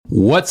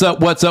What's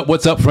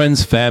up,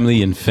 friends,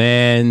 family, and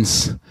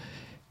fans?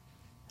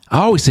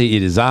 I always say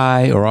it is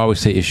I, or I always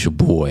say it's your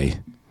boy.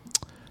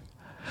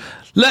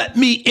 Let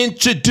me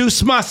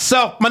introduce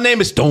myself. My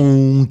name is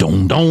Don.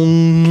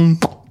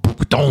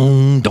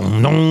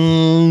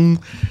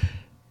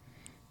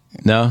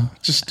 No?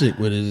 Just stick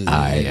with it.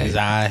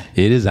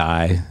 It is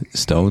I,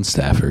 Stone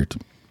Stafford.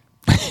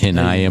 And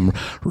I am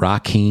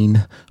rocking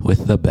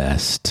with the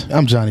best.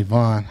 I'm Johnny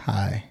Vaughn.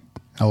 Hi.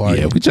 How are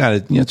you? Yeah, we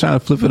trying to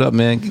flip it up,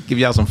 man. Give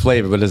y'all some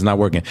flavor, but it's not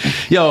working.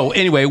 Yo,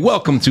 anyway,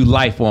 welcome to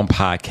Life On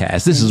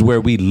Podcast. This is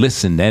where we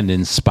listen and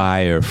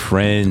inspire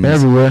friends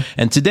everywhere.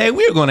 And today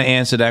we are going to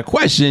answer that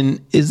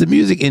question: is the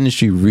music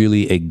industry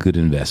really a good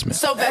investment?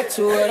 So back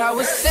to what I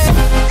was saying.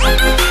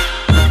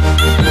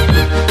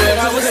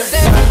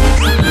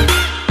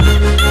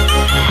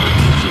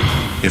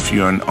 If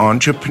you're an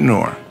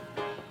entrepreneur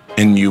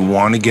and you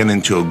want to get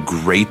into a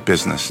great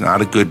business, not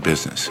a good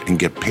business, and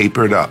get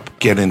papered up,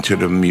 get into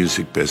the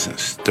music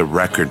business, the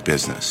record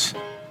business.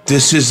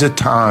 This is a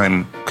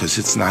time, because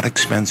it's not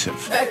expensive.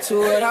 Back to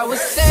what I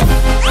was saying.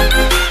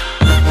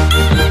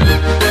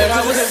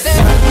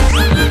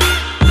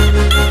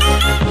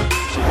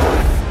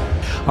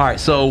 All right,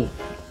 so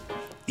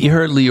you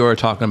heard Leora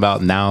talking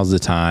about now's the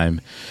time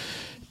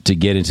to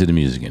get into the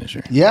music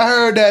industry. Yeah, I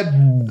heard that.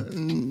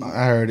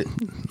 I heard it.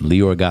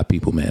 Leora got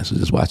people, man, so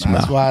just watch him out.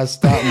 That's why I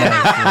stopped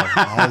myself.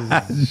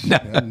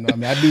 I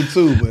mean, I do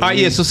too. But all right,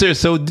 yeah, so serious.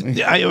 So,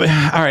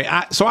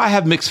 I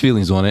have mixed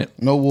feelings on it.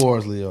 No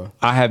wars, Leo.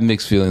 I have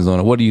mixed feelings on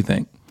it. What do you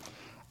think?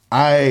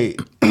 I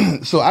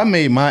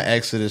made my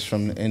exodus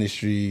from the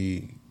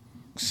industry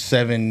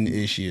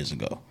 7-ish years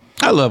ago.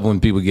 I love when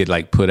people get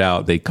like put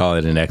out. They call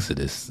it an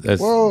exodus.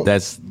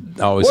 That's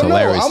always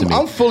hilarious to me.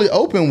 I'm fully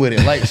open with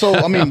it. Like, so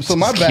I mean, so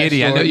my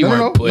backstory. I know you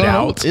weren't put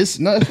out. It's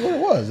what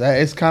it was.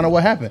 It's kind of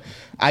what happened.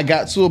 I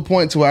got to a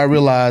point to where I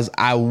realized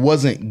I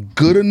wasn't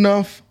good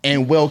enough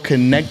and well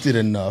connected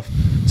enough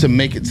to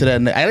make it to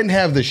that. I didn't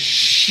have the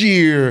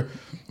sheer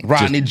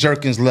Rodney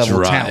Jerkins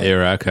level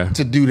talent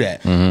to do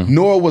that. Mm-hmm.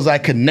 Nor was I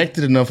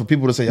connected enough for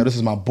people to say, "Yo, this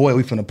is my boy.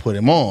 We finna put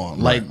him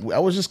on." Right. Like, I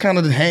was just kind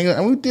of hanging.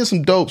 And we did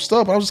some dope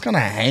stuff. But I was just kind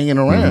of hanging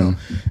around.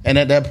 Mm-hmm. And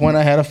at that point,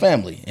 I had a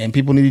family and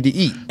people needed to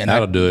eat. And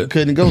That'll do it.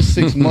 Couldn't go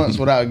 6 months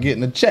without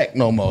getting a check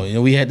no more. You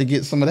know, we had to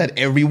get some of that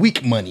every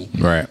week money.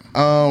 Right.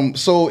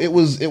 So it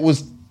was.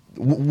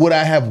 Would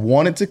I have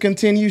wanted to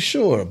continue?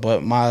 Sure,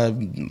 but my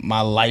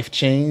life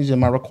changed and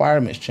my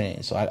requirements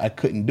changed, so I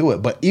couldn't do it.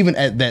 But even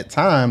at that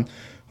time,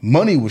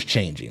 money was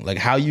changing. Like,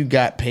 how you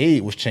got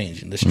paid was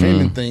changing. The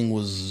streaming thing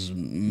was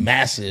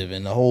massive,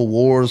 and the whole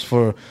wars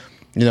for,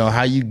 you know,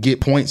 how you get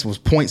points, was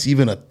points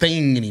even a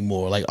thing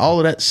anymore? Like, all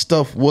of that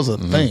stuff was a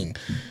thing,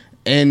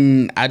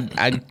 and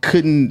I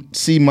couldn't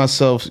see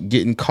myself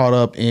getting caught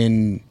up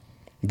in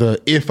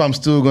the if I'm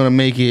still going to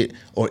make it,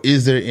 or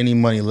is there any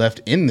money left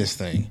in this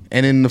thing?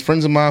 And then the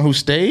friends of mine who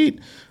stayed,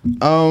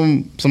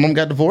 some of them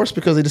got divorced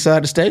because they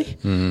decided to stay,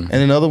 and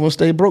then other ones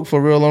stayed broke for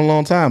a real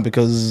long time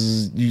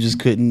because you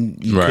just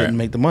couldn't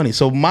make the money.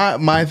 So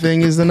my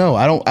thing is to know.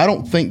 I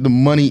don't think the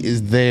money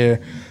is there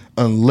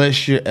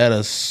unless you're at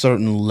a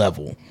certain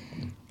level.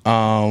 We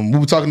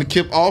were talking to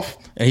Kip off,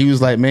 and he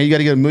was like, "Man, you got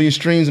to get 1 million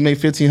streams and make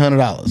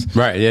 $1,500."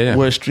 Right. Yeah.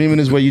 Where streaming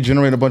is where you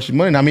generate a bunch of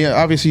money. Now, I mean,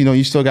 obviously, you know,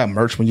 you still got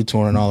merch when you're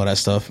touring and all of that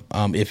stuff.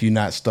 If you're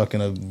not stuck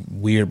in a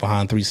weird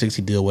behind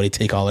 360 deal where they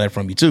take all that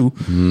from you too.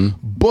 Mm-hmm.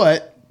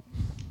 But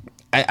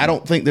I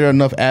don't think there are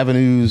enough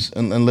avenues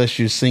unless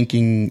you're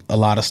sinking a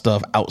lot of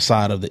stuff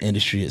outside of the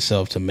industry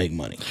itself to make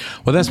money.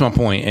 Well, that's my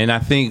point. And I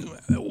think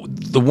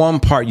the one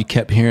part you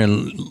kept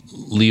hearing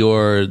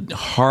Leora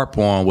harp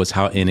on was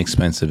how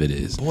inexpensive it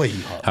is. Boy,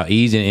 how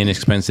easy and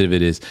inexpensive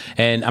it is.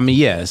 And I mean,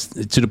 yes,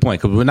 to the point,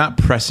 because we're not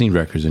pressing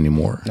records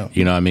anymore. No.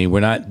 You know what I mean?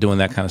 We're not doing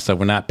that kind of stuff.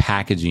 We're not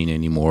packaging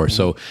anymore. Mm-hmm.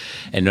 So,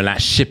 and they're not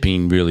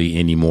shipping really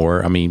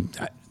anymore. I mean,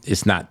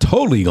 it's not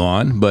totally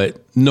gone, but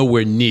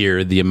nowhere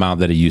near the amount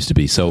that it used to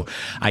be. So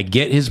I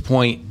get his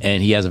point,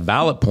 and he has a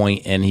valid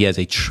point, and he has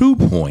a true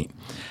point.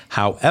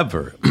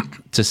 However,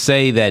 to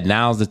say that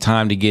now's the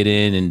time to get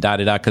in and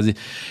because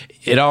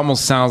it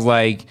almost sounds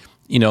like,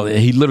 you know,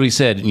 he literally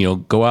said, you know,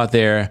 go out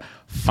there,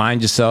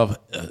 find yourself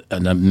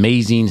an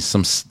amazing,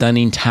 some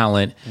stunning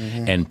talent,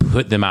 and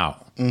put them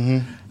out. Mm-hmm.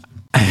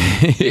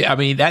 I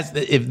mean, that's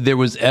if there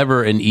was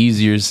ever an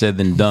easier said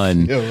than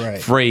done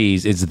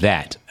phrase, it's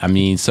that. I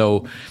mean,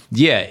 so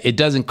yeah, it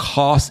doesn't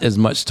cost as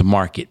much to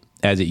market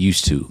as it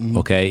used to.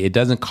 Okay, it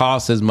doesn't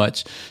cost as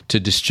much to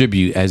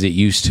distribute as it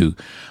used to,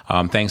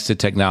 thanks to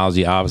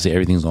technology. Obviously,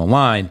 everything's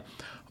online,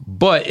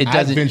 but it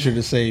doesn't. I venture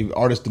to say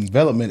artist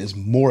development is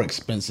more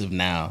expensive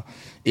now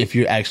if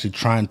you're actually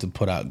trying to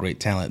put out great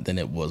talent than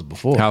it was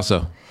before. How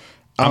so?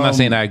 I'm not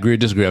saying I agree or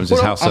disagree. I'm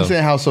just how so. I'm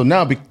saying how so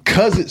now,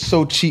 because it's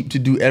so cheap to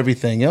do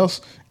everything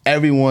else,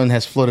 everyone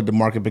has flooded the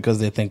market because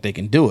they think they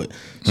can do it.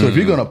 So if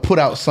you're going to put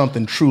out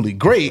something truly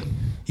great,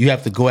 you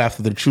have to go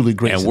after the truly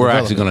great. And we're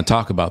actually going to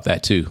talk about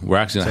that too. We're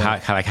actually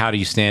how do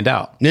you stand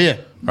out? Yeah.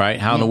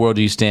 Right? How in the world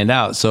do you stand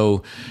out?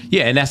 So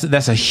yeah, and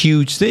that's a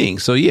huge thing.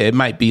 So yeah, it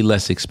might be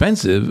less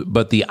expensive,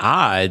 but the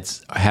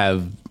odds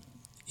have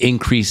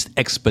increased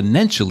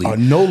exponentially. Are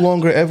no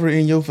longer ever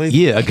in your face.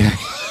 Yeah. Okay.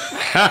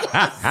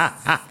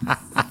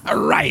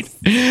 Right.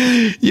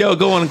 Yo,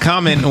 go on and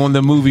comment on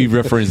the movie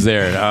reference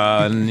there.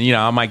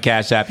 I might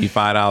cash app you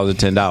 $5 or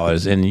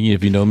 $10. And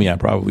if you know me, I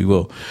probably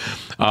will.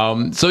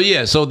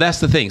 So that's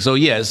the thing. So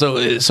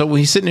when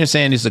he's sitting there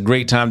saying it's a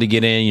great time to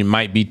get in, you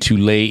might be too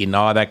late and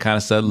all that kind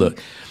of stuff.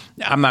 Look,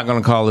 I'm not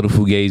going to call it a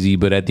fugazi,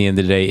 but at the end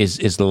of the day,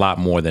 it's a lot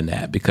more than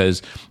that,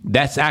 because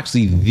that's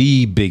actually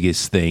the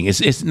biggest thing.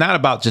 It's not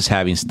about just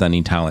having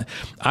stunning talent.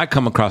 I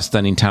come across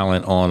stunning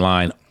talent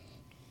online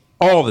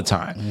all the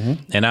time.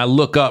 And I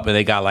look up and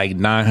they got like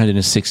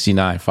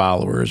 969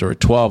 followers or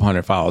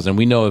 1,200 followers. And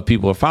we know if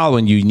people are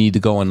following you, you need to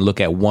go and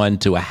look at 1%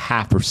 to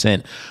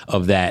 0.5%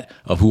 of that,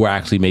 of who are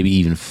actually maybe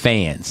even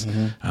fans.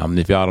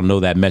 If y'all don't know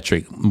that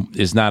metric,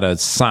 it's not a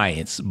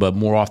science, but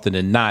more often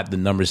than not, the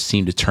numbers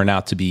seem to turn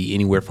out to be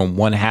anywhere from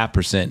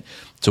 0.5%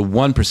 to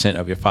 1%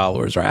 of your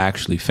followers are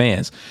actually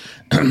fans.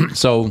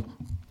 So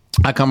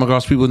I come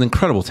across people with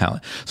incredible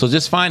talent. So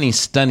just finding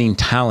stunning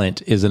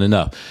talent isn't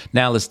enough.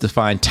 Now let's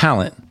define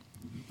talent.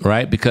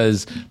 Right?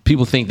 Because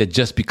people think that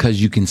just because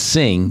you can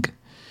sing,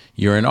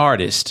 you're an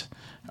artist.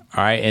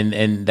 All right.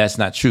 And that's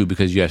not true,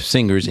 because you have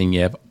singers and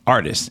you have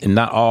artists, and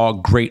not all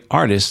great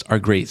artists are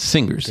great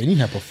singers. And you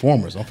have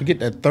performers. Don't forget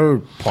that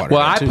third part.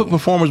 Well, I put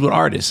performers with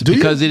artists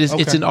because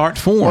it's an art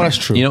form. Well, that's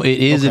true. It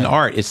is an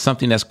art. It's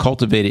something that's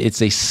cultivated.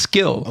 It's a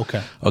skill.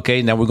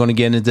 Okay. Now we're going to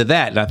get into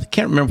that. And I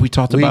can't remember if we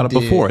talked about it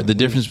before. The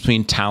difference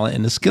between talent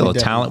and the skill.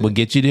 Talent will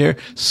get you there.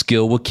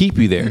 Skill will keep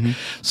you there.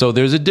 So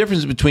there's a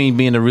difference between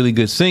being a really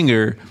good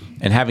singer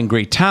and having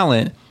great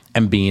talent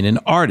and being an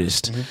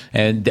artist.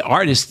 And the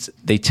artists,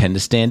 they tend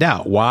to stand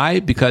out. Why?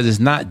 Because it's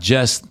not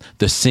just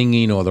the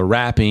singing or the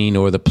rapping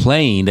or the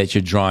playing that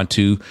you're drawn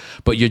to,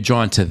 but you're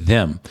drawn to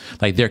them.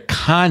 Like, their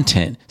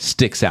content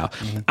sticks out.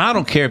 I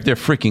don't care if they're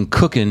freaking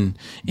cooking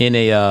in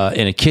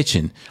a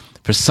kitchen.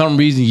 For some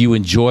reason, you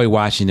enjoy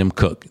watching them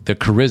cook. Their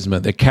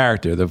charisma, their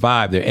character, their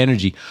vibe, their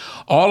energy,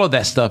 all of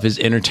that stuff is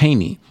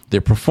entertaining.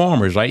 They're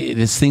performers, right?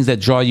 It's things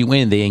that draw you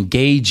in. They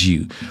engage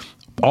you.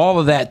 All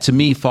of that, to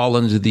me, falls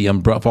under the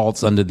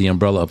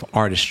umbrella of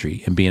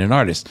artistry and being an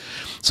artist.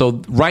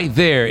 So right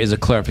there is a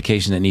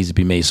clarification that needs to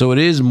be made. So it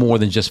is more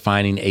than just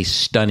finding a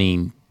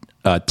stunning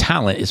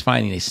talent. It's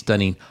finding a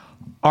stunning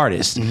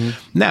artist.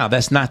 Now,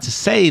 that's not to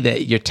say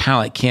that your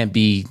talent can't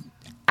be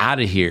out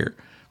of here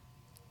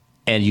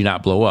and you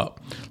not blow up.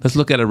 Let's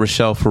look at a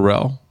Rachelle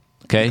Ferrell.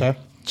 Okay.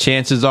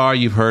 Chances are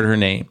you've heard her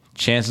name.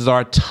 Chances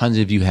are tons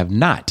of you have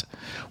not.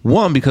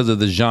 One, because of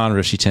the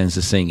genre she tends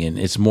to sing in.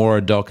 It's more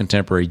adult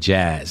contemporary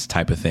jazz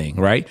type of thing,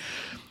 right?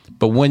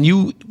 But when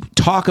you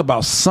talk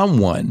about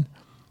someone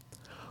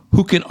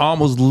who can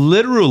almost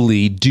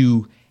literally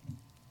do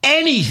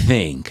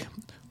anything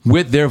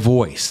with their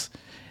voice,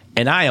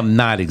 and I am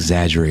not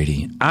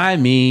exaggerating, I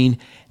mean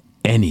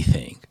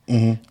anything.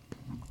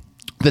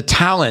 The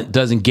talent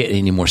doesn't get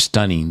any more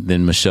stunning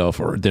than Rachelle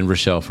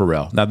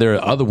Ferrell. Now, there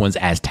are other ones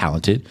as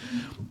talented.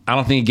 I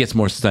don't think it gets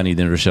more stunning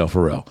than Rachelle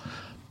Ferrell.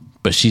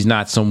 But she's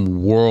not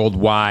some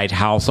worldwide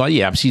household.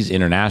 Yeah, she's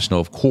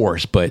international, of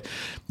course, but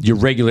your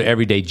regular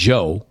everyday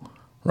Joe,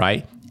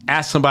 right?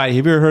 Ask somebody,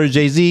 have you ever heard of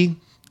Jay-Z?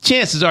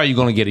 Chances are you're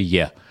going to get a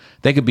yeah.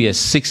 They could be a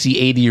 60,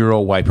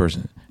 80-year-old white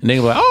person. And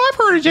they're like, oh, I've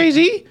heard of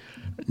Jay-Z.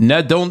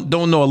 No, don't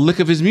know a lick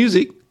of his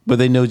music, but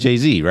they know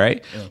Jay-Z,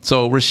 right? Yeah.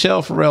 So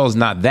Rachelle Ferrell is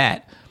not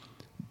that.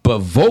 But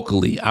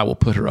vocally, I will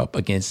put her up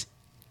against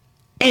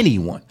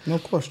anyone. No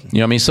question. You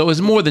know what I mean? So it's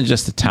more than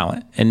just the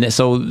talent. And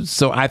so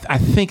I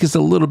think it's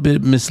a little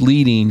bit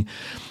misleading.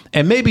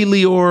 And maybe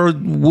Lior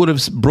would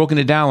have broken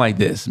it down like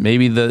this.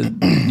 Maybe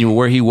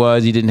where he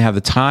was, he didn't have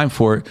the time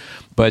for it.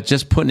 But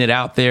just putting it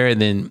out there,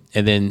 and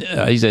then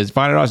he says,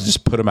 find it out,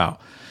 just put them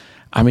out.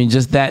 I mean,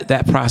 just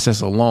that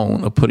process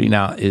alone of putting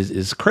out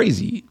is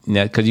crazy.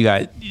 Because you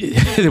got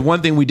the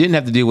one thing we didn't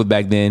have to deal with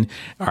back then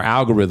are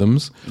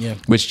algorithms,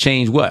 which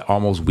change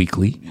almost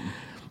weekly.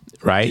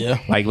 Right? Yeah.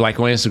 Like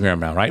on Instagram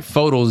now, right?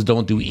 Photos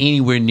don't do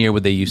anywhere near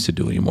what they used to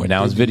do anymore.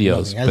 Now it's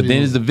videos. But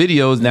then it's the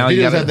videos. Now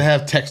you have to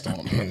have text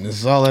on them. This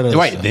is all that is.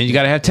 Right. Then you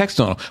got to have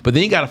text on them. But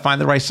then you got to find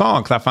the right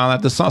song, because I found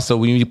out the song. So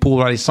when you pull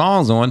the right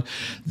songs on,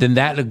 then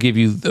that'll give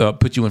you,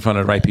 put you in front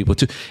of the right people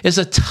too. It's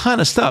a ton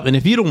of stuff. And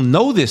if you don't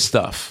know this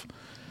stuff,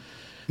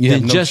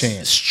 then just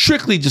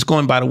strictly just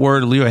going by the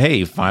word of Leo,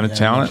 hey, find a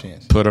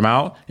talent, put them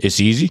out. It's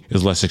easy.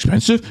 It's less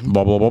expensive.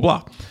 Blah, blah, blah,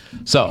 blah.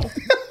 So...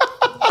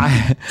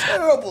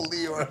 Terrible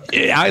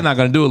Lior. I'm not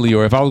going to do a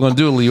Lior. If I was going to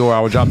do a Lior, I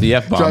would drop the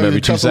F-bomb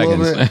every 2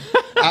 seconds.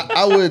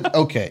 I would,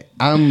 okay.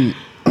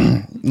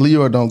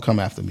 Lior, don't come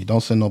after me. Don't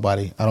send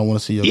nobody. I don't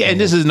want to see your. Yeah, and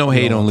this is no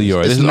hate on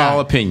Lior. This is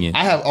all opinion.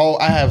 I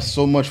have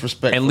so much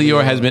respect. And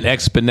Lior has been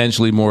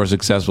exponentially more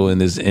successful in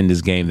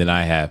this game than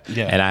I have.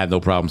 Yeah. And I have no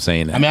problem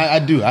saying that. I mean, I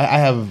do.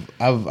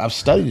 I've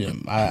studied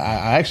him.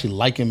 I actually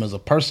like him as a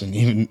person.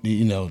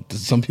 Even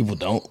some people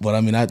don't, but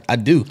I mean, I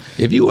do.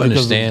 If you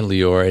understand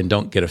Lior and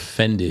don't get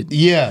offended,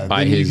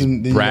 by his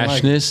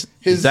brashness.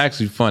 It's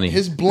actually funny.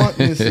 His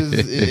bluntness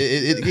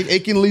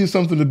it can leave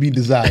something to be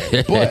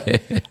desired.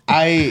 But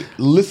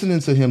listening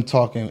to him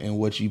talking and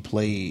what you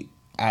played,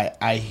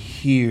 I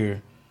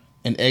hear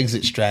an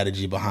exit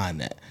strategy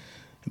behind that,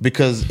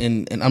 because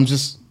and I'm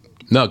just.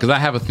 No, because I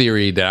have a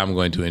theory that I'm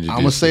going to introduce. I'm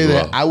going to say as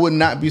well. that I would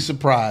not be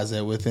surprised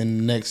that within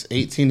the next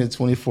 18 to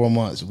 24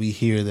 months, we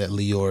hear that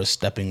Lyor is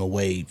stepping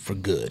away for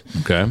good.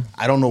 Okay.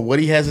 I don't know what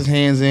he has his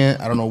hands in.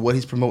 I don't know what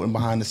he's promoting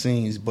behind the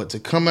scenes. But to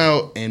come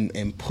out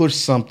and push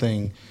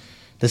something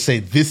to say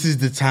this is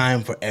the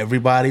time for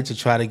everybody to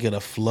try to get a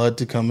flood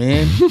to come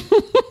in.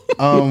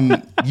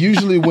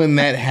 Usually when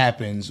that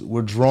happens,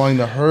 we're drawing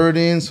the herd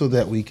in so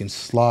that we can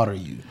slaughter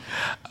you.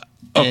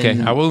 Okay,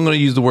 And- I wasn't going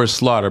to use the word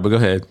slaughter, but go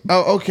ahead.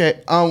 Oh, okay.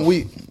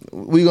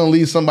 We gonna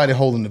leave somebody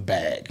holding the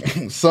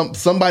bag.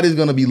 Somebody's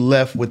gonna be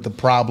left with the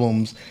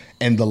problems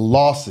and the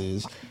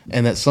losses,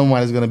 and that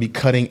someone is gonna be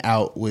cutting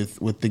out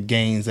with the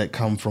gains that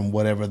come from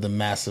whatever the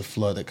massive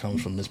flood that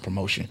comes from this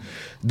promotion.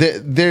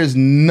 There's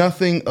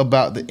nothing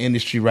about the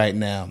industry right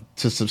now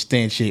to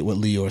substantiate what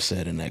Lyor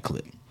said in that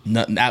clip.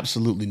 Nothing,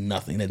 absolutely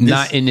nothing.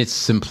 Not in its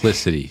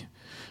simplicity,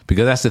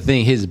 because that's the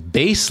thing. His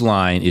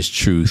baseline is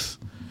truth.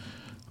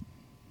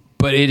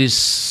 But it is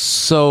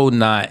so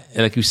not,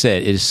 like you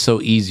said, it is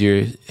so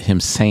easier him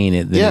saying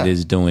it than it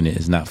is doing it.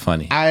 It's not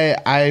funny.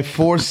 I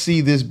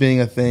foresee this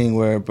being a thing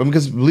where,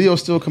 because Lyor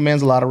still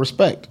commands a lot of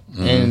respect,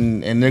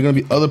 and there are going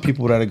to be other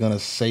people that are going to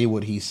say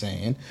what he's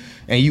saying,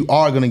 and you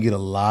are going to get a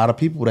lot of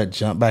people that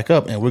jump back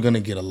up, and we're going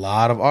to get a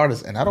lot of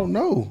artists. And I don't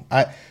know,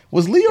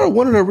 was Lyor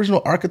one of the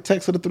original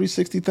architects of the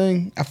 360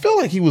 thing? I feel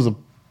like he was a.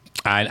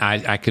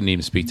 I couldn't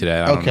even speak to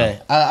that. I don't know.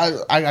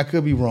 I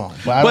could be wrong,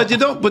 but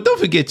But don't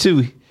forget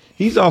too.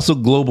 He's also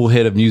global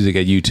head of music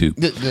at YouTube.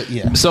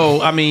 Yeah.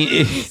 So, I mean,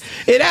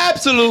 it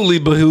absolutely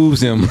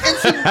behooves him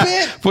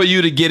for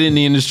you to get in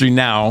the industry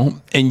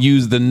now and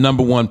use the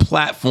number one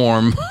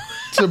platform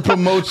to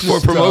promote your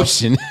for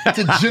promotion.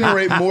 to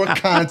generate more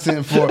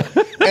content for.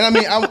 And I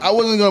mean, I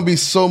wasn't going to be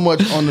so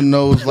much on the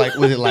nose like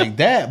with it like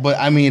that, but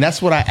I mean,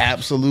 that's what I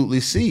absolutely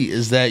see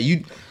is that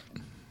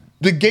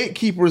the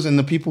gatekeepers and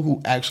the people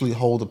who actually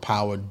hold the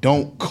power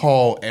don't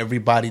call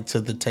everybody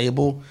to the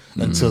table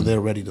until they're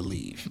ready to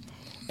leave.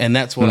 And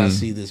that's what I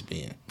see this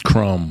being.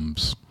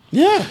 Crumbs.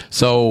 Yeah.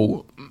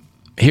 So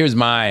here's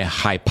my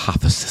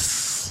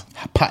hypothesis.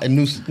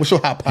 What's your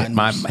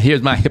hypothesis?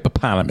 Here's my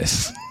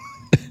hippopotamus.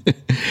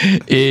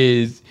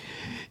 Is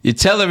you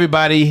tell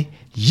everybody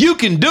you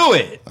can do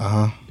it.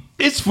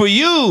 It's for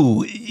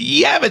you.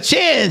 You have a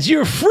chance.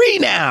 You're free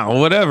now.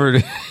 Whatever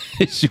it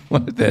is you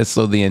want. That's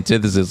so the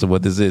antithesis of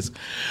what this is.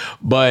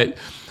 But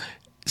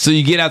so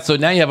you get out. So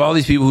now you have all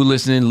these people who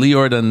listening.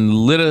 Lyor done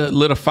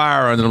lit a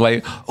fire under them.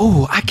 Like,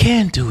 oh, I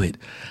can do it.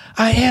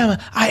 I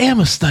am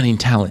a stunning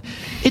talent.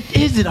 It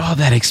isn't all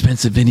that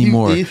expensive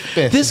anymore.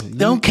 This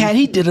dumb cat,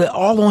 he did it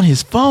all on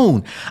his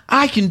phone.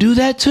 I can do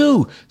that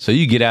too. So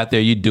you get out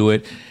there, you do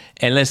it.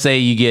 And let's say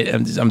you get,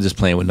 I'm just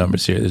playing with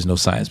numbers here. There's no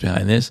science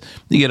behind this.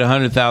 You get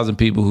 100,000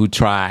 people who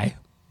try.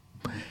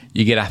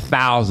 You get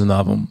 1,000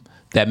 of them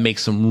that make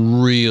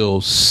some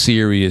real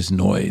serious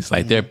noise.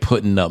 Like they're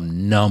putting up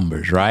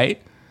numbers, right?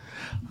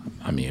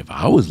 I mean, if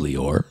I was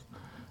Lyor,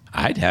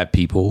 I'd have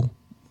people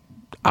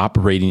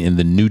operating in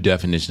the new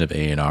definition of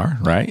A&R,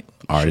 right?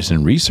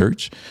 Artisan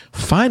research,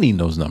 finding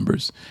those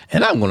numbers.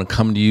 And I'm going to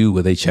come to you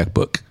with a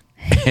checkbook.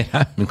 And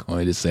I'm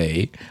going to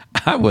say,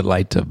 I would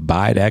like to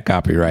buy that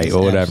copyright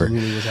or whatever.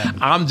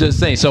 I'm just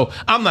saying. So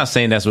I'm not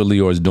saying that's what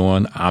Lyor is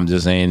doing. I'm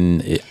just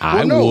saying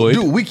I would.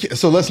 Dude,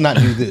 so let's not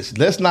do this.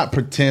 Let's not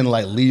pretend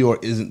like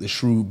Lyor isn't the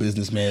shrewd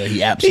businessman that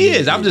he absolutely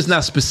is. I'm just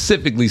not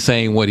specifically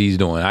saying what he's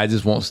doing. I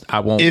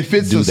won't do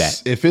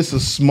that. If it's a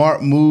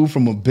smart move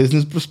from a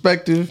business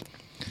perspective,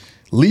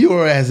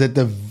 Lyor has at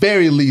the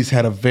very least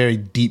had a very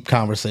deep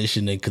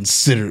conversation and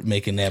considered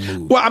making that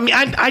move. Well, I mean,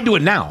 I do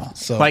it now.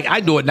 So, I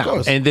do it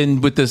now. And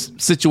then with this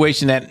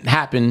situation that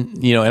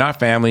happened, in our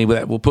family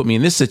that will put me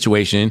in this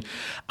situation,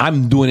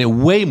 I'm doing it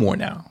way more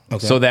now.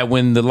 Okay. So that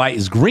when the light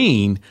is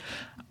green,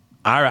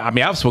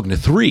 I've spoken to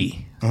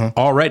 3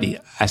 already.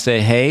 I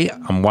say, hey,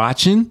 I'm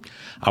watching.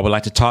 I would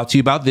like to talk to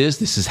you about this.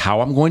 This is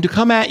how I'm going to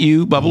come at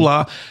you, blah,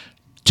 blah, blah.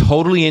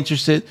 Totally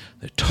interested.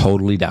 They're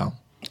totally down.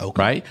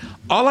 Okay. Right?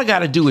 All I got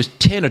to do is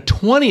 10 or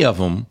 20 of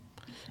them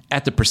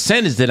at the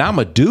percentage that I'm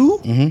going to do.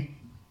 Mm-hmm.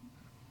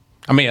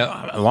 I mean,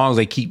 as long as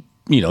they keep,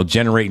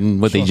 generating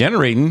what they're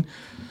generating.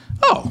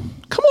 Oh,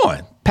 come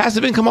on.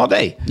 Passive income all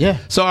day. Yeah.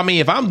 So, I mean,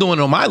 if I'm doing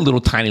it on my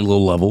tiny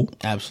little level.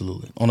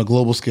 Absolutely. On a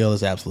global scale,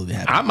 it's absolutely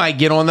happening. I might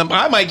get on them.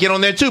 I might get on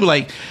there too. But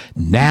like,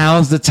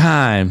 now's the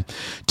time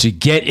to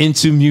get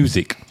into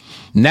music.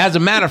 And as a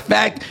matter of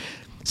fact,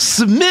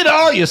 submit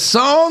all your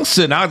songs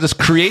and I'll just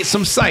create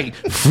some site.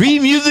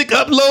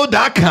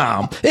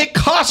 freemusicupload.com. It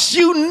costs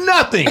you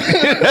nothing.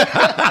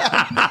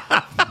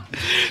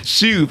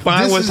 Shoot,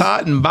 find what's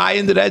hot and buy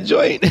into that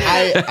joint.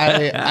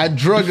 I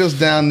drug us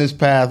down this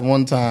path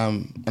one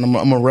time, and I'm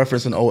gonna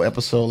reference an old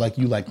episode like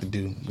you like to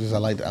do, because I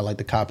like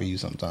to copy you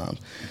sometimes.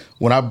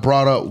 When I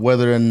brought up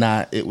whether or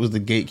not it was the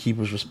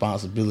gatekeeper's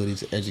responsibility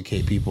to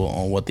educate people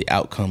on what the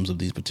outcomes of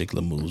these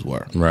particular moves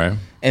were. Right.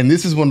 And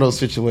this is one of those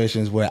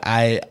situations where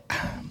I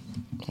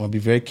want to be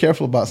very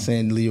careful about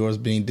saying Lyor is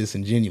being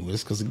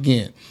disingenuous, because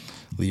again,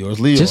 Leor's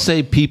Leor. Just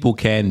say people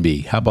can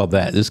be. How about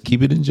that? Just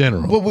keep it in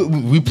general. Well,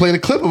 we played a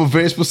clip of a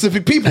very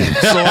specific people.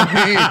 So,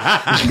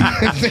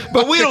 I mean.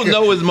 But we don't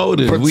know his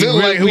motive. We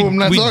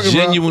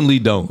genuinely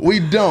don't. We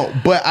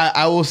don't. But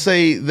I will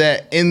say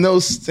that in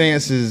those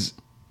stances,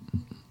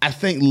 I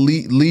think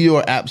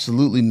Leor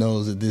absolutely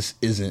knows that this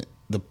isn't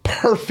the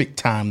perfect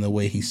time the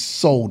way he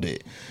sold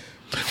it.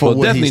 Well,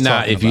 definitely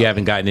not. If you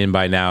haven't gotten in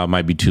by now, it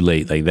might be too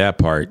late. Like that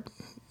part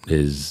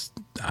is.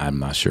 I'm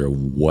not sure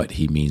what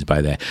he means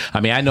by that.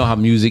 I mean, I know how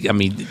music. I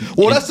mean,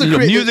 that's the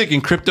music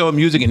and crypto,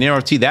 music and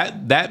NFT.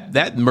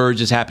 That merge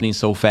is happening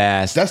so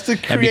fast. That's the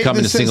and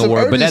becoming a single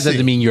word. But that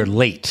doesn't mean you're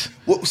late.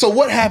 Well, so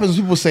what happens?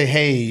 People say,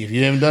 "Hey, if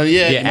you haven't done it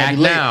yet, act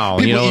now."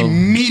 People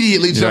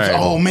immediately jump. Right.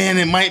 Oh man,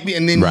 it might be,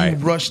 and then you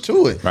rush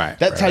to it. Right.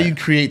 That's how you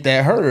create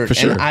that herd. For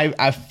sure. And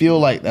I feel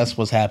like that's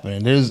what's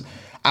happening.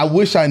 I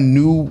wish I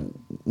knew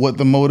what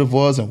the motive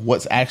was and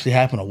what's actually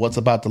happened or what's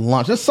about to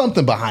launch. There's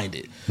something behind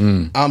it.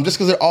 Just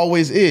because there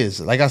always is.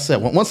 Like I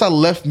said, once I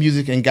left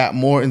music and got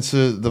more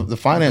into the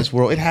finance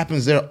world, it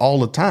happens there all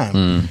the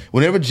time.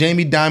 Whenever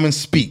Jamie Dimon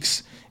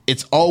speaks,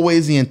 it's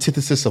always the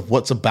antithesis of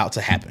what's about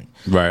to happen.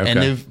 Right. Okay. And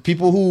I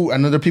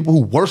know there are people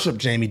who worship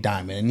Jamie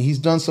Dimon, and he's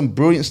done some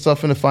brilliant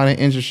stuff in the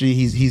finance industry.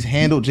 He's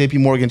handled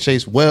JP Morgan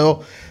Chase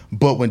well.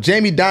 But when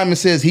Jamie Dimon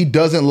says he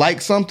doesn't like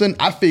something,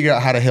 I figure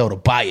out how the hell to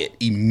buy it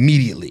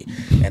immediately.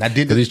 And I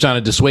did because he's trying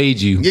to dissuade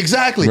you.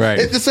 Exactly. Right.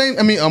 It's the same.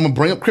 I mean, I'm gonna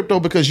bring up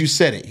crypto because you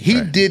said it. He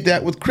did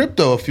that with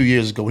crypto a few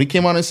years ago. When he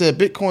came out and said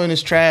Bitcoin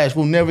is trash,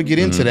 we'll never get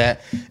into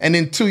that. And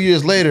then 2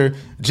 years later,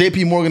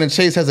 JP Morgan and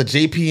Chase has a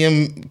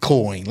JPM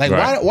coin. Like,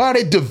 why are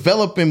they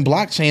developing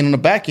blockchain on the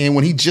back end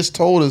when he just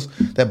told us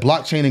that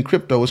blockchain and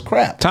crypto is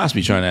crap? Toss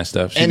be trying that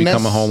stuff. She'd be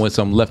coming home with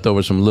some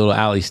leftovers from Little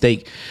Alley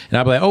Steak, and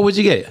I'd be like, "Oh, what'd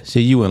you get?"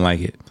 She, you wouldn't like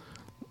it.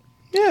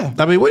 Yeah.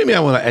 I mean, what do you mean I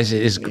want to?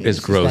 It's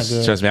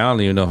gross. Trust me, I don't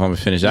even know if I'm going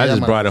to finish it. I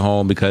just brought it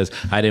home because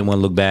I didn't want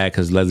to look bad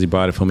because Leslie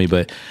brought it for me,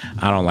 but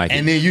I don't like it.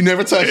 And then you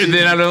never touch it. And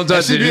then I don't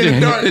touch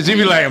it. She'd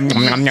be like,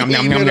 nom, nom,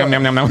 nom, nom,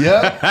 nom, nom, nom.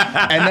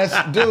 Yeah. And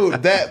that's,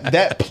 dude,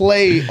 that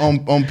play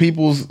on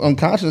people's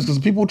unconscious because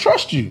people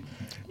trust you.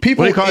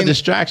 People, what do you call it?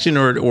 Distraction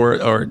or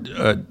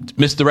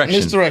misdirection?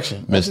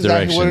 Misdirection. That's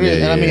exactly what it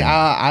is. And I mean,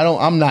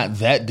 I'm not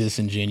that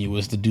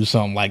disingenuous to do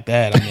something like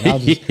that. I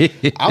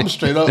mean, I'm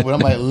straight up, but I'm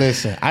like,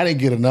 listen, I didn't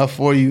get enough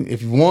for you.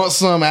 If you want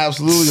some,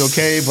 absolutely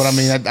okay. But I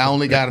mean, I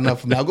only got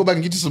enough for me. I'll go back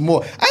and get you some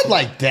more. I'd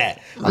like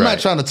that. I'm not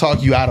trying to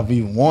talk you out of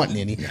even wanting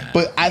any,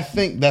 but I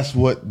think that's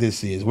what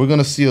this is. We're going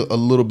to see a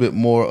little bit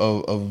more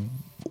of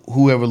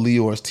whoever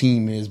Leor's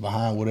team is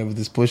behind whatever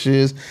this push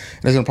is. And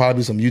there's going to probably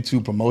be some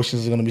YouTube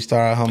promotions that are going to be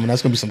started humming.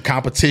 That's going to be some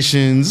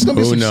competitions. There's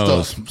going to be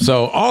some stuff.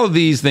 So all of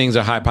these things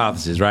are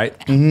hypotheses, right?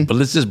 Mm-hmm. But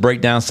let's just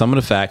break down some of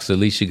the facts so at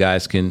least you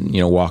guys can,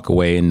 walk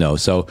away and know.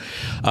 So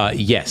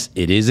yes,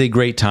 it is a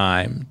great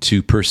time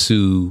to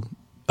pursue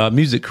a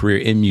music career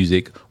in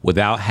music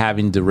without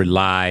having to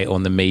rely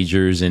on the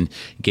majors and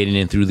getting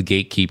in through the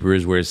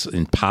gatekeepers where it's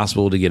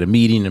impossible to get a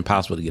meeting,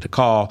 impossible to get a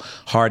call,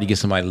 hard to get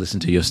somebody to listen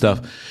to your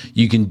stuff.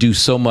 You can do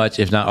so much,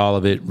 if not all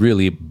of it,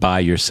 really by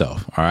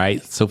yourself. All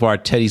right. So far,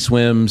 Teddy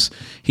Swims,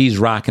 he's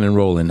rocking and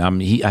rolling.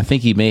 I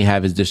think he may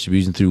have his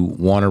distribution through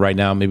Warner right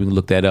now. Maybe we can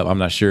look that up. I'm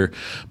not sure.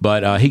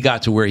 But he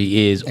got to where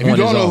he is. If you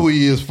don't know who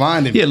he is,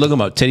 find him. Yeah, look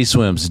him up. Teddy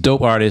Swims,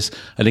 dope artist,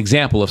 an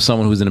example of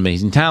someone who's an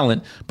amazing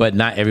talent, but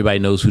not everybody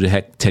knows who the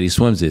heck Teddy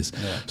Swims is.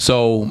 Yeah.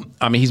 So,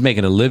 I mean, he's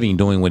making a living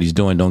doing what he's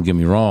doing, don't get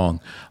me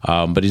wrong,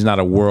 but he's not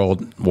a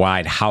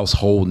worldwide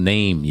household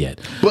name yet.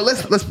 But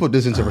let's put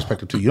this into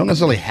perspective, too. You don't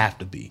necessarily have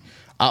to be.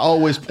 I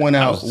always point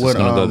out what...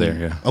 go there,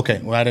 yeah. Okay,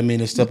 well, I didn't mean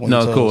to step on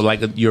your toes. No, cool.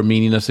 Like your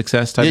meaning of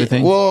success type of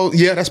thing? Well,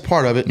 yeah, that's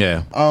part of it.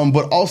 Yeah.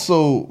 But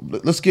also,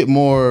 let's get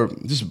more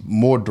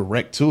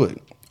direct to it.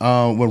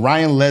 When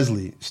Ryan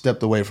Leslie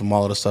stepped away from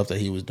all of the stuff that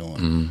he was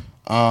doing,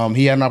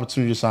 he had an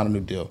opportunity to sign a new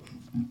deal.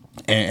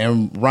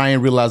 And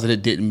Ryan realized that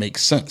it didn't make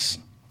sense.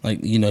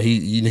 Like,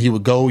 he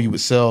would go, you would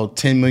sell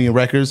 10 million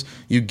records,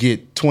 you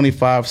get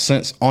 25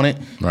 cents on it,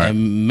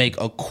 and make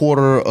a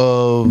quarter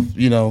of,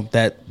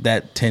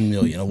 that 10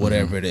 million or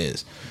whatever it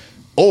is.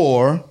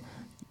 Or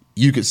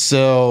you could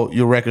sell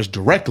your records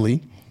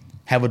directly,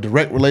 have a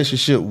direct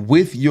relationship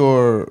with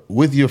your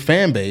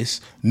fan base,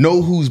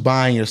 know who's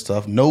buying your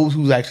stuff, know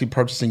who's actually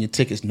purchasing your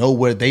tickets, know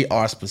where they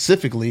are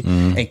specifically,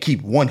 and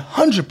keep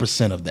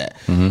 100% of that.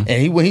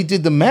 And when he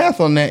did the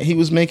math on that, he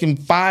was making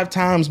 5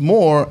 times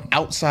more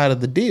outside of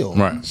the deal.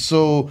 Right.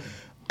 So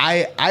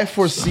I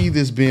foresee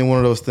this being one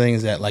of those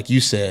things that, like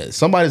you said,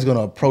 somebody's going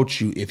to approach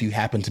you if you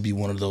happen to be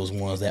one of those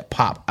ones that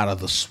pop out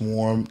of the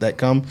swarm that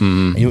come,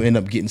 and you'll end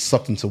up getting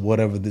sucked into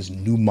whatever this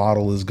new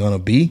model is going to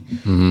be.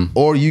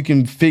 Or you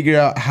can figure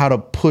out how to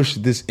push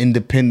this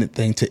independent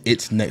thing to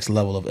its next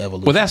level of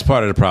evolution. Well, that's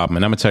part of the problem,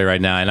 and I'm going to tell you right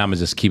now, and I'm going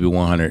to just keep it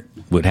 100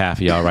 with half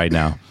of y'all right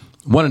now.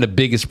 One of the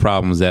biggest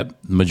problems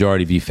that the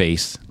majority of you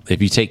face, if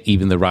you take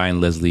even the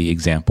Ryan Leslie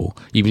example,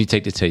 even if you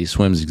take the Teddy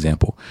Swims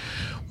example,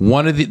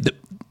 one of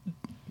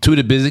two of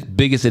the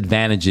biggest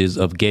advantages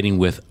of getting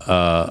with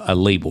a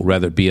label,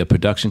 whether it be a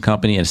production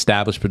company, an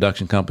established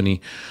production company,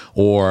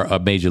 or a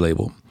major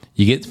label,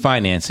 You get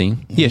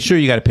financing. Yeah, sure,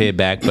 you got to pay it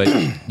back, but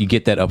you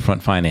get that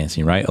upfront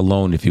financing, right? A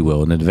loan, if you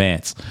will, in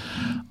advance.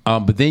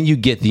 But then you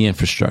get the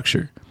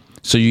infrastructure.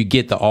 So you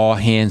get the all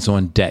hands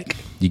on deck.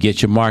 You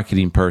get your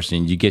marketing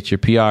person. You get your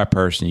PR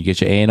person. You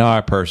get your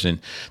A&R person.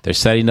 They're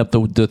setting up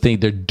the thing.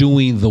 They're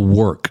doing the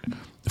work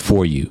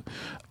for you,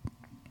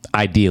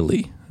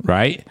 ideally,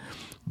 right?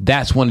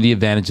 That's one of the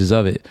advantages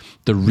of it.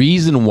 The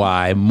reason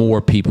why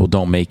more people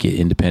don't make it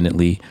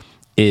independently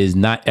is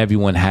not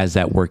everyone has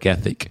that work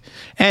ethic,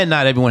 and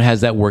not everyone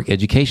has that work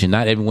education.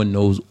 Not everyone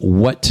knows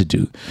what to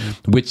do,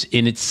 which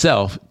in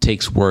itself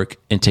takes work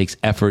and takes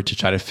effort to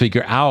try to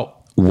figure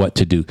out what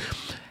to do.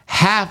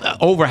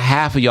 Over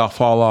half of y'all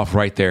fall off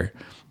right there.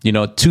 You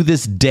know, to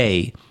this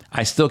day,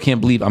 I still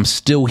can't believe I'm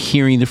still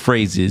hearing the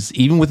phrases,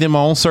 even within my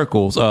own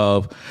circles,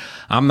 of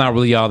I'm not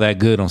really all that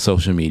good on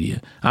social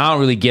media. I don't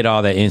really get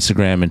all that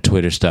Instagram and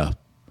Twitter stuff.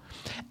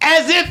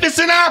 As if it's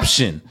an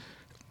option.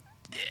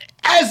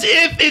 As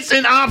if it's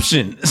an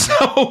option.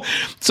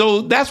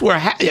 So that's where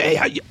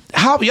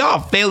how y'all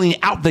failing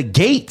out the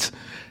gate.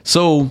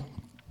 So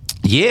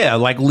yeah,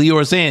 like Leo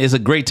was saying, it's a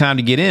great time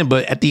to get in.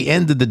 But at the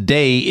end of the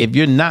day, if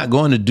you're not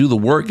going to do the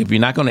work, if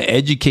you're not going to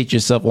educate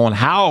yourself on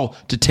how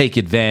to take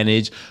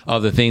advantage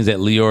of the things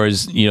that Leo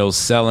is,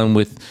 selling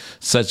with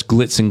such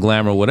glitz and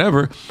glamour,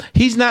 whatever,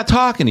 he's not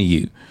talking to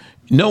you.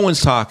 No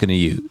one's talking to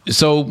you.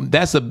 So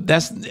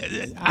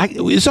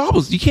it's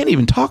almost, you can't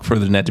even talk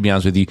further than that, to be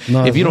honest with you.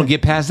 No, if you don't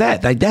get past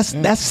that, like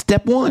that's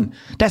step one.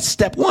 That's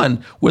step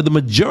one where the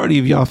majority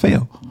of y'all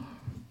fail.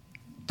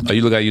 Oh,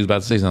 you look like you was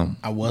about to say something.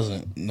 I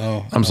wasn't.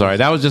 No. I'm sorry.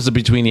 That was just a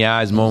between the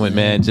eyes moment,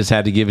 man. Just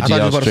had to give it to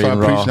y'all straight and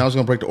raw. I was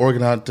going to break the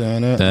organ out. I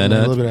don't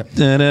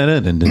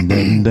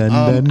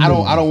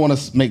want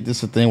to make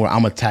this a thing where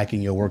I'm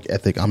attacking your work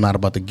ethic. I'm not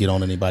about to get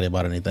on anybody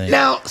about anything.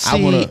 Now,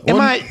 see, am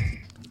I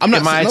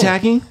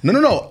attacking?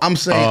 No. I'm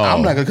saying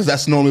I'm not, because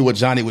that's normally what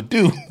Johnny would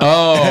do.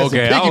 Oh,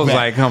 okay. I was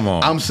like, come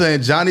on. I'm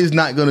saying Johnny's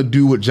not going to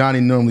do what Johnny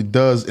normally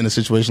does in a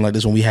situation like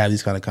this when we have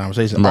these kind of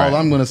conversations. Right. All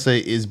I'm going to say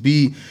is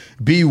be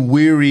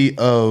weary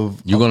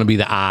of... You're going to be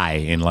the I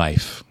in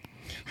life.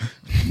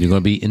 You're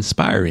going to be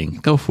inspiring.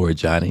 Go for it,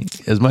 Johnny.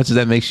 As much as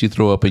that makes you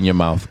throw up in your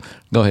mouth.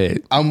 Go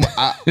ahead. I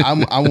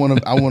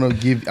want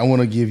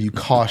to give you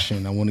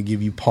caution. I want to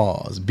give you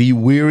pause. Be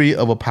weary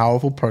of a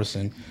powerful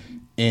person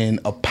in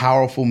a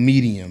powerful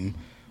medium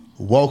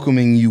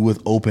welcoming you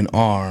with open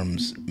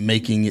arms,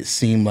 making it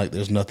seem like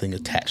there's nothing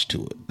attached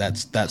to it.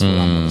 That's what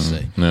I'm going to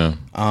say. Yeah.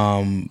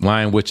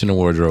 Lion, witch in the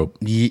wardrobe.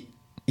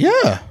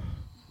 Yeah.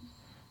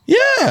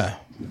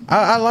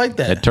 I like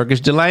that. That Turkish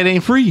delight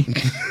ain't free.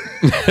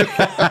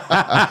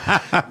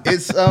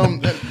 It's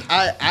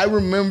I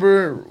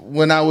remember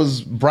when I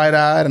was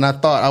bright-eyed and I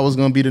thought I was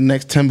going to be the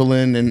next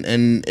Timbaland,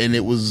 and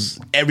it was,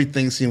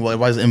 everything seemed like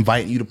everybody's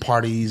inviting you to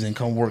parties and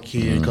come work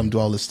here and come do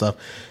all this stuff,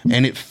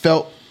 and it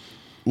felt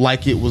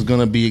like it was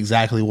going to be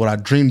exactly what I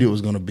dreamed it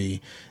was going to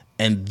be.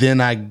 And then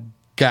I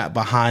got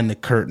behind the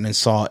curtain and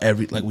saw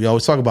like we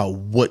always talk about,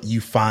 what you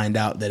find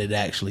out that it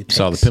actually takes.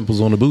 Saw the pimples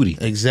on the booty.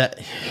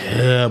 Exactly.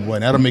 Yeah, boy,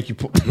 that'll make you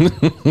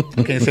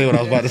I can't say what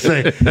I was about to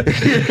say.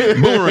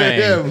 Boomerang.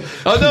 Yeah.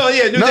 Oh no,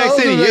 yeah, New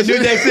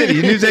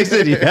Jack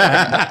City.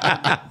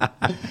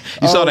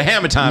 You saw the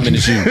hammer time in the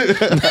shoe.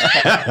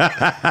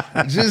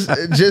 just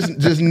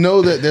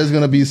know that there's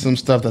going to be some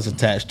stuff that's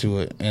attached to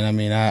it. And I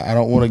mean, I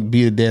don't want to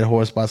beat a dead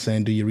horse by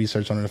saying do your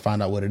research on it to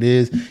find out what it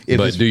is.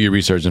 But do your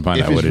research and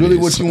find out what it is. If it's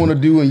really what you want to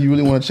do and you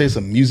really want to chase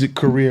a music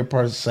career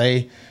per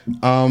se,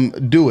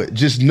 do it.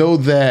 Just know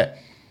that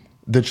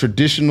the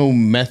traditional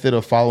method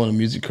of following a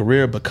music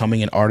career,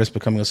 becoming an artist,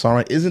 becoming a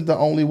songwriter, isn't the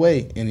only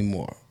way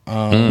anymore.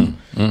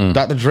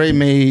 Dr. Dre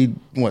made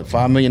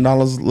 $5 million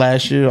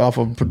last year off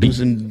of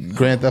producing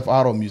Grand Theft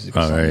Auto music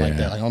or something like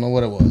that. Like, I don't know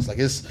what it was. Like,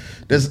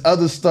 there's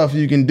other stuff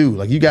you can do.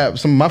 Like, you got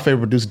some of my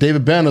favorite producers.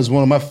 David Banner is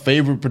one of my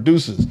favorite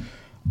producers.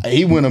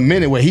 He went a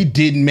minute where he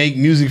didn't make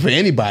music for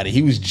anybody.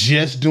 He was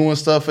just doing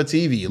stuff for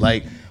TV.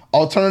 Like,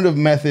 alternative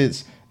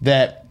methods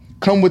that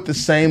come with the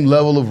same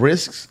level of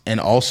risks and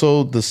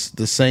also the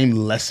same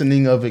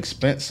lessening of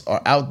expense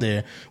are out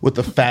there, with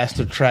the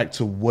faster track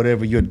to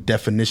whatever your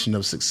definition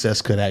of success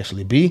could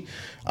actually be,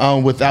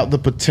 without the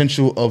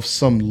potential of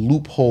some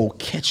loophole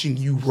catching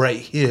you right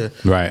here,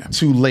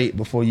 too late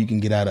before you can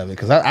get out of it.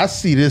 Because I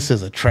see this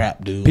as a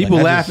trap, dude. People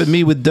laugh at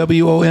me with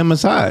WOM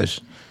massage.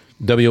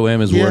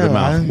 WOM is word of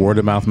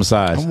mouth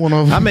massage.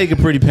 I make a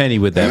pretty penny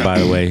with that, by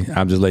the way.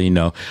 I'm just letting you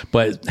know.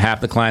 But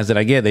half the clients that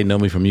I get, they know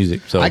me from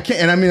music. So I can't.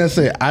 And I mean,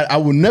 I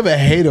would never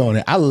hate on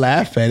it. I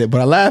laugh at it,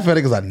 but I laugh at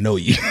it because I know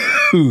you.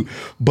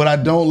 But I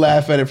don't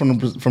laugh at it from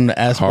the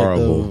aspect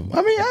of.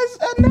 I mean,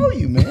 I know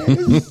you, man.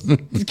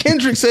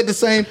 Kendrick said the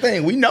same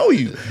thing. We know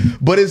you,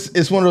 but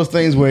it's one of those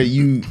things where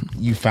you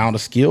found a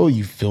skill,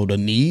 you filled a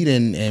need,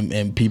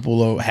 and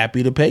people are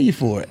happy to pay you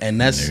for it, and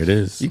that's there it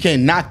is. You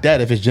can't knock that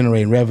if it's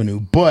generating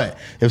revenue. But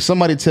if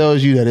somebody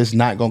tells you that it's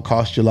not going to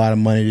cost you a lot of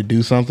money to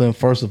do something,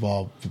 first of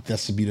all,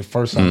 that's to be the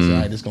first time. All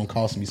right, it's going to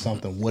cost me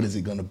something. What is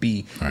it going to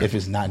be if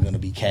it's not going to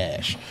be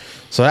cash?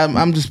 So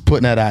I'm just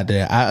putting that out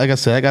there. Like I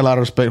said, I got a lot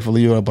of respect for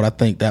Leo, but I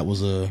think that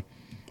was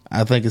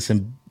I think it's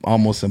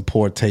almost in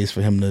poor taste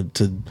for him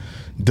to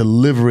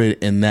deliver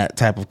it in that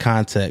type of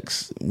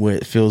context where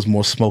it feels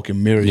more smoke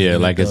and mirrors. Yeah,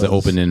 like it's an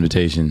open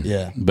invitation.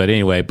 Yeah. But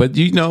anyway, but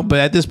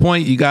at this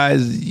point, you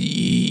guys,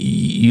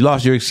 you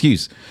lost your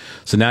excuse.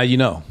 So now you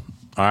know.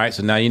 All right,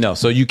 so now you know.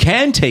 So you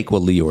can take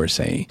what Lior is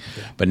saying,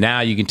 but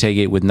now you can take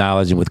it with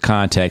knowledge and with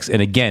context.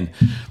 And again,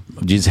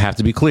 you just have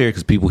to be clear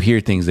because people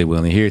hear things, they will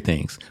only hear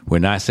things. We're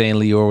not saying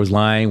Lior was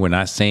lying. We're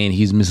not saying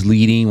he's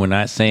misleading. We're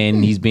not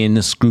saying he's being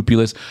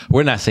unscrupulous.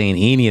 We're not saying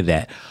any of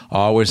that.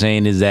 All we're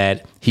saying is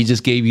that he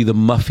just gave you the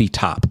muffy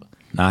top,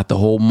 not the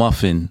whole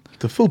muffin.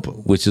 The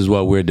fupa. Which is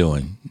what we're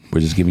doing. We're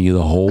just giving you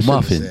the whole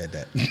muffin. Said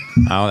that.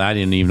 I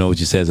didn't even know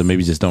what you said, so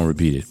maybe just don't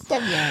repeat it. All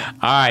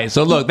right,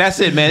 so look, that's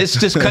it, man. It's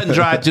just cut and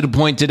dry to the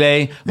point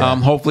today.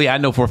 Hopefully, I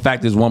know for a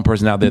fact there's one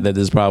person out there that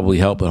this probably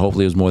helped, but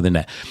hopefully it was more than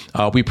that.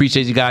 We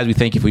appreciate you guys. We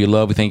thank you for your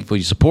love. We thank you for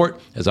your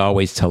support. As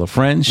always, tell a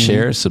friend,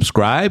 share,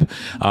 subscribe.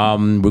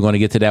 We're going to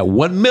get to that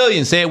 1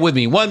 million. Say it with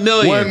me, 1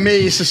 million. 1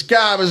 million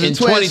subscribers in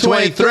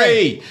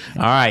 2023.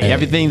 All right,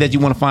 everything that you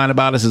want to find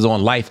about us is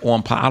on Life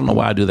on Pod. I don't know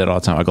why I do that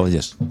all the time. I go like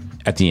this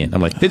at the end.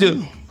 I'm like, hey,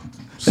 dude.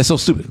 That's so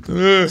stupid.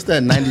 It's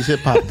that 90s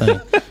hip hop thing.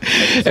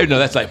 No,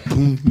 that's like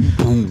boom,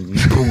 boom,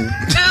 boom.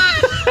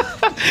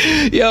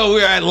 Yo,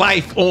 we're at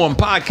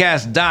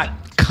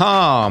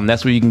lifeonpodcast.com.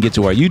 That's where you can get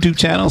to our YouTube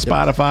channel,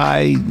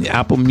 Spotify,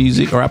 Apple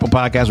Music, or Apple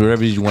Podcasts,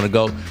 wherever you want to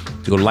go.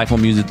 To go to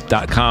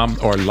lifeonmusic.com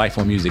or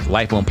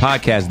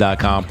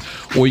lifeonpodcast.com,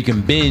 or you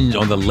can binge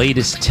on the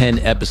latest 10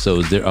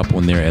 episodes. They're up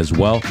on there as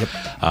well.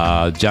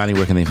 Johnny,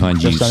 where can they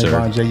find you, Johnny sir?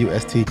 Vaughn,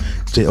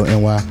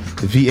 JUSTJONY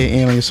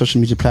VAN on your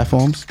social media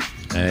platforms.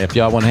 And if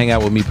y'all want to hang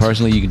out with me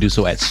personally, you can do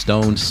so at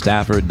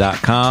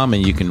stonestafford.com,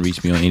 and you can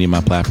reach me on any of my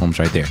platforms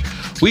right there.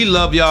 We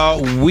love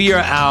y'all. We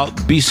are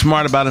out. Be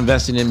smart about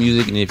investing in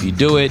music, and if you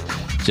do it,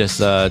 just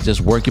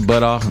work your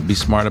butt off and be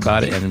smart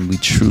about it, and we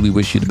truly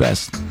wish you the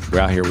best. We're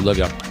out here. We love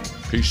y'all.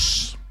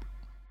 Peace.